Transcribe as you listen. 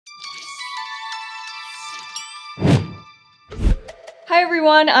Hi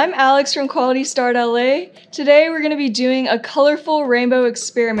everyone, I'm Alex from Quality Start LA. Today we're going to be doing a colorful rainbow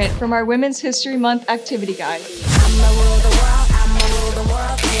experiment from our Women's History Month activity guide.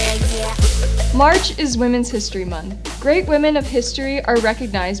 March is Women's History Month. Great women of history are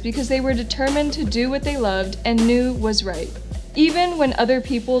recognized because they were determined to do what they loved and knew was right, even when other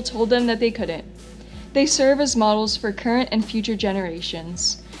people told them that they couldn't. They serve as models for current and future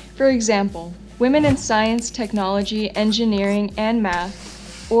generations. For example, women in science, technology, engineering, and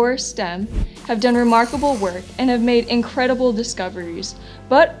math, or STEM, have done remarkable work and have made incredible discoveries,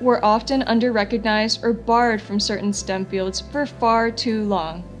 but were often under-recognized or barred from certain STEM fields for far too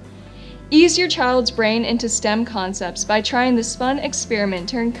long. Ease your child's brain into STEM concepts by trying this fun experiment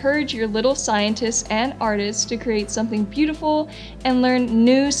to encourage your little scientists and artists to create something beautiful and learn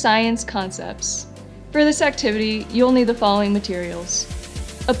new science concepts. For this activity, you'll need the following materials: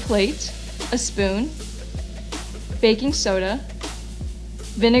 a plate, a spoon, baking soda,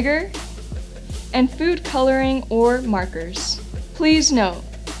 vinegar, and food coloring or markers. Please note,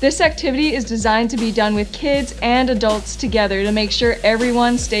 this activity is designed to be done with kids and adults together to make sure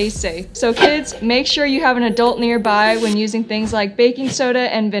everyone stays safe. So kids, make sure you have an adult nearby when using things like baking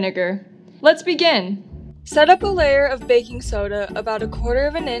soda and vinegar. Let's begin. Set up a layer of baking soda about 1/4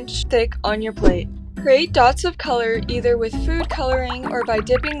 of an inch thick on your plate. Create dots of color either with food coloring or by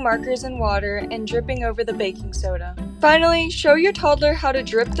dipping markers in water and dripping over the baking soda. Finally, show your toddler how to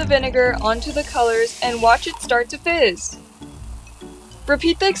drip the vinegar onto the colors and watch it start to fizz.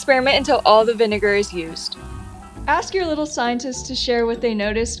 Repeat the experiment until all the vinegar is used. Ask your little scientists to share what they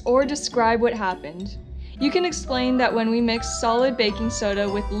noticed or describe what happened. You can explain that when we mixed solid baking soda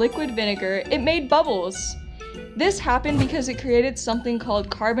with liquid vinegar, it made bubbles. This happened because it created something called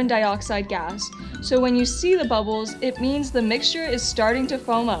carbon dioxide gas, so when you see the bubbles, it means the mixture is starting to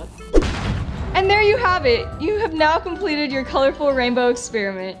foam up. And there you have it! You have now completed your colorful rainbow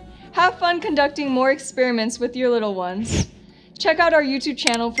experiment. Have fun conducting more experiments with your little ones. Check out our YouTube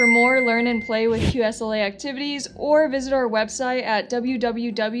channel for more learn and play with QSLA activities, or visit our website at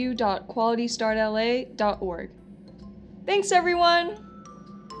www.qualitystartla.org. Thanks everyone!